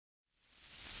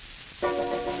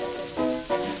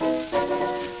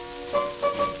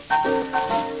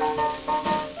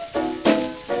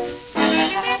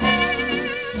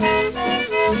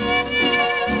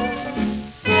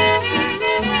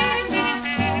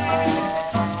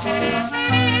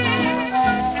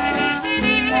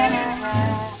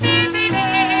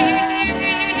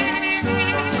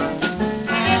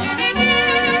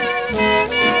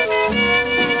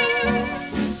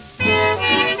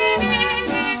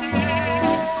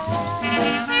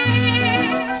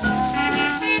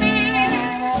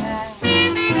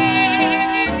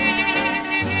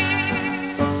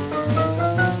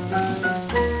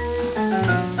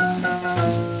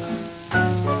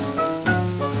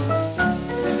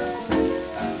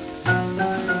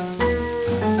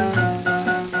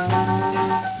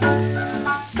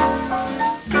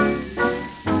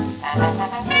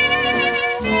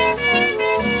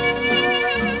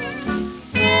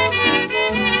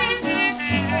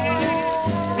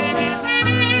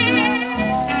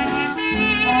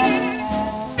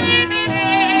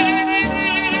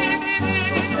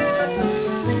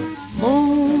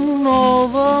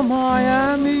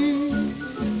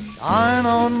Shine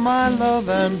on my love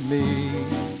and me,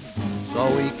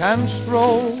 so we can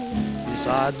stroll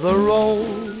beside the roll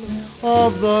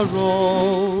of the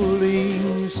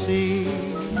rolling sea.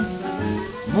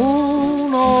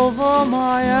 Moon over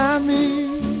Miami,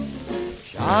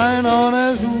 shine on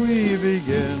as we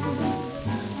begin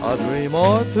a dream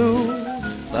or two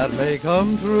that may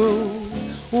come true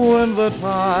when the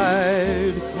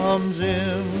tide comes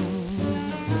in.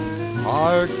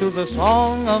 Hark to the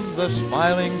song of the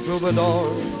smiling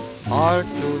troubadour, hark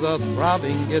to the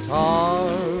throbbing guitar.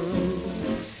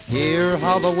 Hear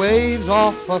how the waves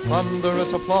offer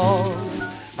thunderous applause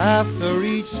after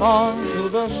each song to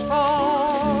the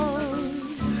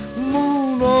stars.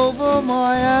 Moon over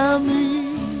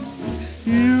Miami,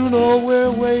 you know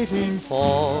we're waiting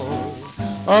for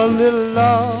a little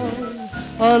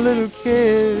love, a little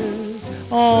kiss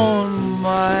on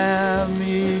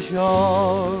Miami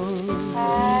shore.